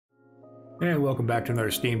And welcome back to another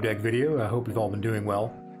Steam Deck video. I hope you've all been doing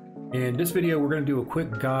well. In this video, we're going to do a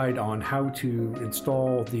quick guide on how to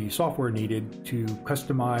install the software needed to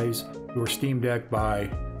customize your Steam Deck by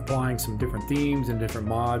applying some different themes and different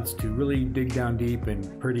mods to really dig down deep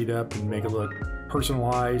and pretty it up and make it look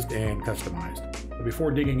personalized and customized. But before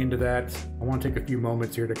digging into that, I want to take a few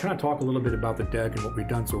moments here to kind of talk a little bit about the deck and what we've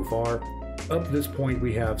done so far. Up to this point,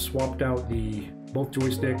 we have swapped out both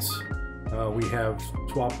joysticks. We have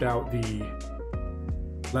swapped out the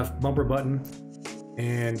left bumper button,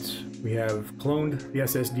 and we have cloned the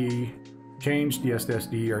SSD, changed the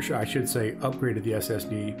SSD, or I should say upgraded the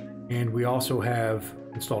SSD, and we also have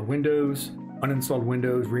installed Windows, uninstalled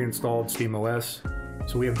Windows, reinstalled SteamOS.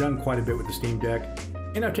 So we have done quite a bit with the Steam Deck,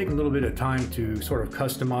 and I've taken a little bit of time to sort of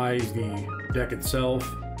customize the deck itself.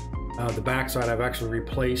 The backside, I've actually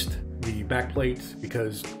replaced the back plate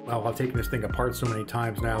because, well, I've taken this thing apart so many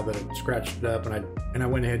times now that I've scratched it up, and I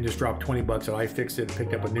went ahead and just dropped 20 bucks and I fixed it and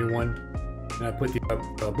picked up a new one. And I put the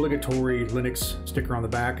obligatory Linux sticker on the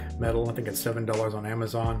back, metal. I think it's $7 on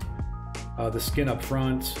Amazon. The skin up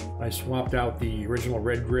front, I swapped out the original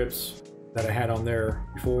red grips that I had on there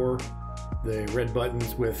before. The red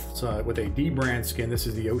buttons with a D brand skin. This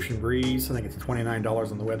is the Ocean Breeze. I think it's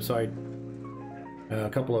 $29 on the website. A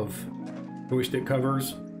couple of joystick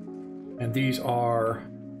covers. And these are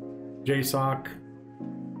JSOC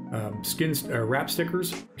wrap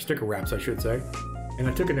stickers, sticker wraps I should say. And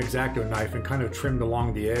I took an X-Acto knife and kind of trimmed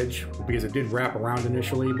along the edge because it did wrap around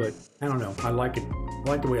initially, but I don't know, I like it. I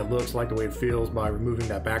like the way it looks, I like the way it feels by removing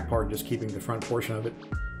that back part and just keeping the front portion of it.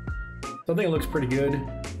 So I think it looks pretty good.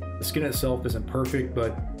 The skin itself isn't perfect,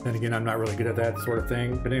 but then again, I'm not really good at that sort of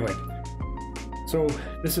thing. But anyway, so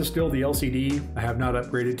this is still the LCD. I have not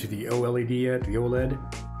upgraded to the OLED yet, the OLED.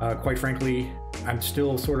 Quite frankly, I'm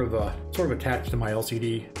still sort of attached to my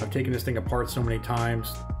LCD. I've taken this thing apart so many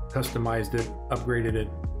times, customized it, upgraded it,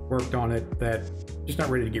 worked on it, that I'm just not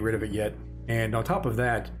ready to get rid of it yet. And on top of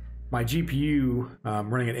that, my GPU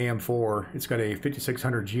running an AM4, it's got a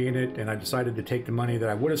 5600G in it, and I decided to take the money that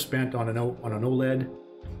I would have spent on an OLED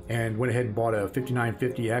and went ahead and bought a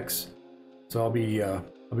 5950X. So I'll be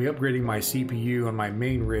upgrading my CPU on my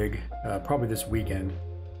main rig probably this weekend.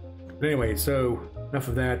 But anyway, so enough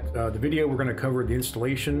of that. The video, we're going to cover the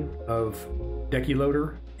installation of Decky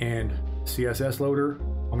loader and CSS loader.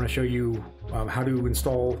 I'm going to show you how to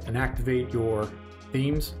install and activate your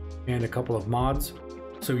themes and a couple of mods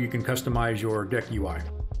so you can customize your deck UI.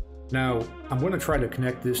 Now, I'm going to try to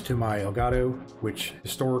connect this to my Elgato, which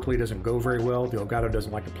historically doesn't go very well. The Elgato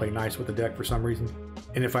doesn't like to play nice with the deck for some reason.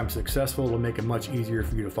 And if I'm successful, it'll make it much easier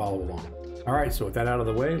for you to follow along. All right, so with that out of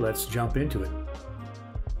the way, let's jump into it.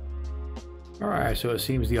 All right, so it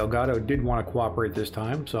seems the Elgato did want to cooperate this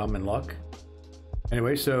time, so I'm in luck.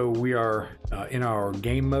 Anyway, so we are in our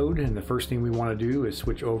game mode, and the first thing we want to do is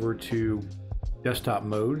switch over to desktop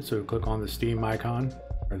mode. So click on the Steam icon,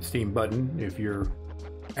 or the Steam button, if you're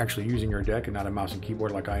actually using your deck and not a mouse and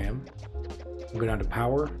keyboard like I am. We'll go down to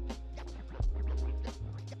power,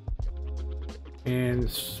 and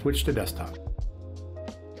switch to desktop.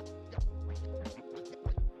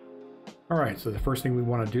 All right, so the first thing we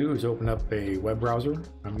want to do is open up a web browser.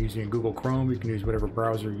 I'm using Google Chrome. You can use whatever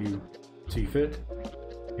browser you see fit.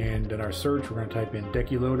 And in our search, we're going to type in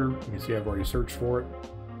Decky loader. You can see I've already searched for it.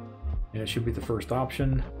 And it should be the first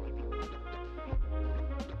option.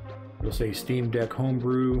 It'll say Steam Deck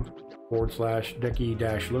Homebrew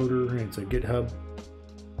 /Decky-loader, and it's a GitHub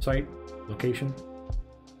site location.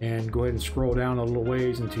 And go ahead and scroll down a little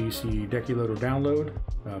ways until you see Decky loader download.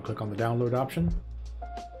 Click on the download option.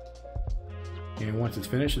 And once it's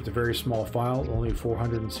finished, it's a very small file, only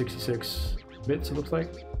 466 bits it looks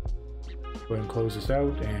like. Go ahead and close this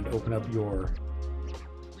out and open up your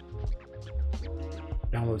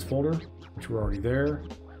downloads folder, which we're already there.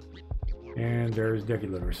 And there's Decky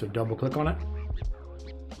loader, so double click on it.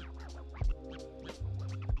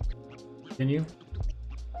 Continue.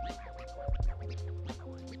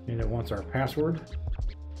 And it wants our password.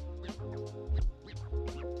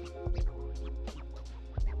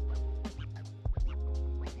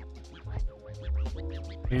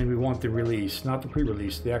 And we want the release, not the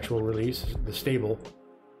pre-release, the actual release, the stable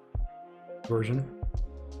version.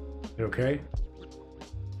 Okay.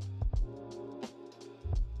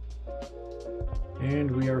 And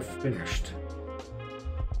we are finished.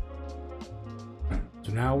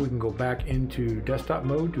 So now we can go back into desktop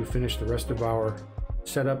mode to finish the rest of our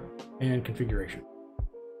setup and configuration.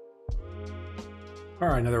 All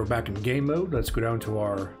right, now that we're back in game mode, let's go down to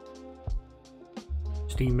our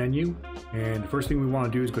Steam menu. And the first thing we want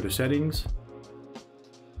to do is go to settings.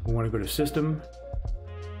 We want to go to system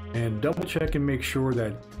and double check and make sure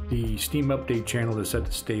that the Steam update channel is set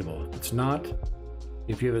to stable. If it's not,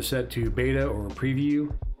 if you have it set to beta or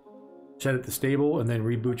preview, set it to stable and then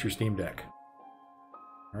reboot your Steam Deck.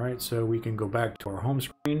 Alright, so we can go back to our home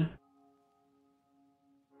screen.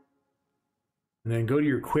 And then go to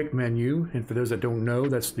your quick menu, and for those that don't know,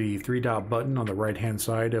 that's the 3-dot button on the right hand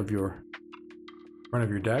side of your front of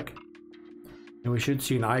your deck. And we should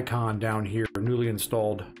see an icon down here, a newly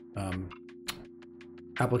installed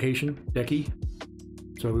application, Decky.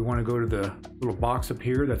 So we want to go to the little box up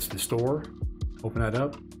here, that's the store. Open that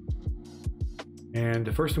up. And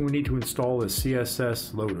the first thing we need to install is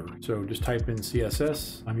CSS Loader. So just type in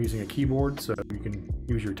CSS. I'm using a keyboard, so you can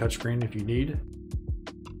use your touchscreen if you need.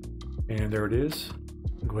 And there it is.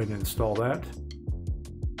 Go ahead and install that.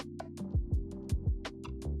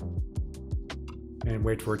 And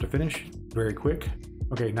wait for it to finish. Very quick.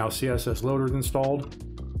 Okay, now CSS Loader is installed.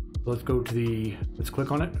 Let's go to the, let's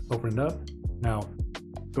click on it, open it up. Now,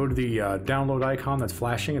 go to the download icon that's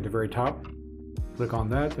flashing at the very top. Click on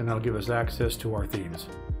that, and that'll give us access to our themes.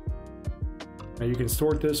 Now you can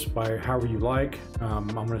sort this by however you like. I'm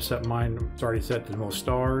going to set mine, it's already set to the most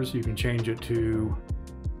stars. You can change it to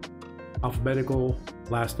alphabetical,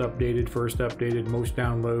 last updated, first updated, most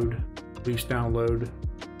download, least download.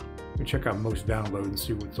 You can check out most download and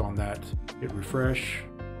see what's on that. Hit refresh.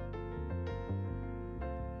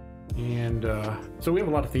 And so we have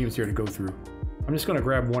a lot of themes here to go through. I'm just going to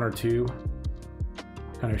grab one or two,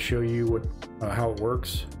 kind of show you what how it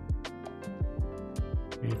works.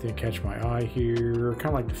 Anything catch my eye here? Kind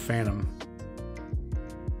of like the Phantom.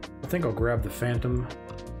 I think I'll grab the Phantom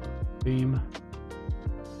theme.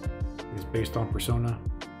 It's based on Persona.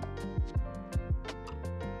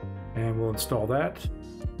 And we'll install that.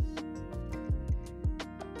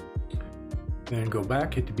 Then go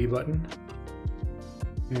back, hit the B button.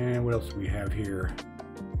 And what else do we have here?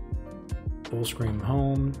 Full screen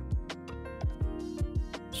home.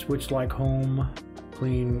 Switch like home.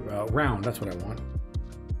 Clean, round, that's what I want.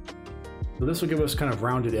 So this will give us kind of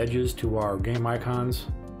rounded edges to our game icons.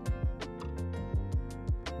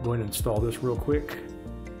 Go ahead and install this real quick.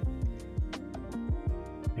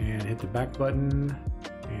 And hit the back button.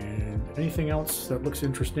 And anything else that looks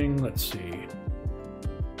interesting, let's see.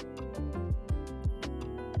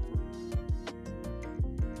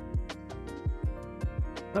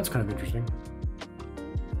 That's kind of interesting.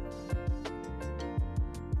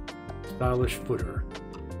 Stylish footer.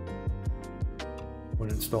 Go ahead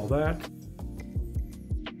and install that.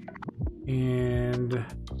 And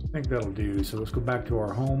I think that'll do. So let's go back to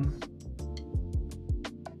our home.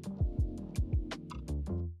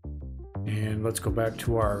 And let's go back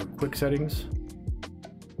to our quick settings.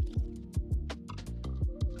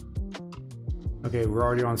 Okay, we're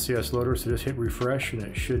already on CS Loader, so just hit refresh and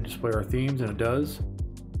it should display our themes, and it does.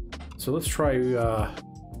 So let's try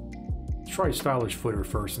Stylish Footer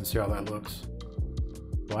first and see how that looks.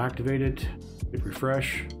 We'll activate it, hit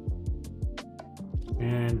refresh,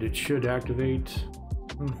 and it should activate.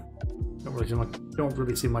 Don't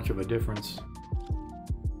really see much of a difference.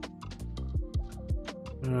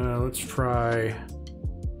 Let's try.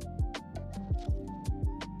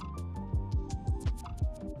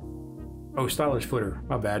 Oh, Stylish Footer.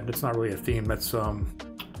 My bad. That's not really a theme. That's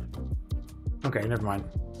okay, never mind.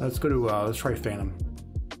 Let's go to let's try Phantom.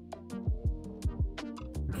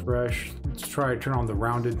 Refresh. Let's try turn on the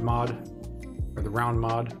rounded mod, or the round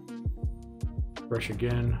mod. Refresh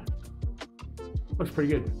again. Looks pretty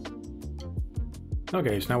good.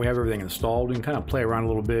 Okay, so now we have everything installed. We can kind of play around a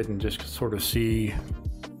little bit and just sort of see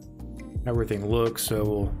how everything looks. So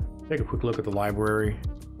we'll take a quick look at the library.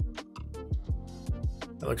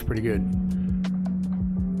 That looks pretty good.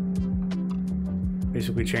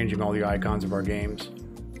 Basically changing all the icons of our games.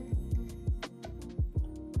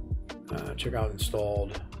 Check out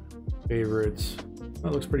installed favorites.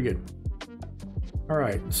 That looks pretty good. All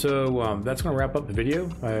right, so that's going to wrap up the video.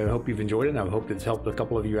 I hope you've enjoyed it, and I hope it's helped a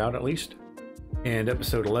couple of you out at least. And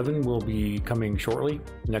episode 11 will be coming shortly,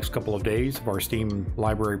 the next couple of days of our Steam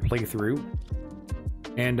library playthrough.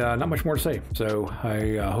 And not much more to say. So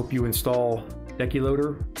I hope you install Decky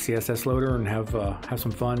Loader, CSS Loader, and have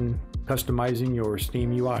some fun customizing your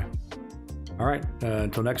Steam UI. All right,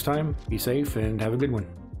 until next time, be safe and have a good one.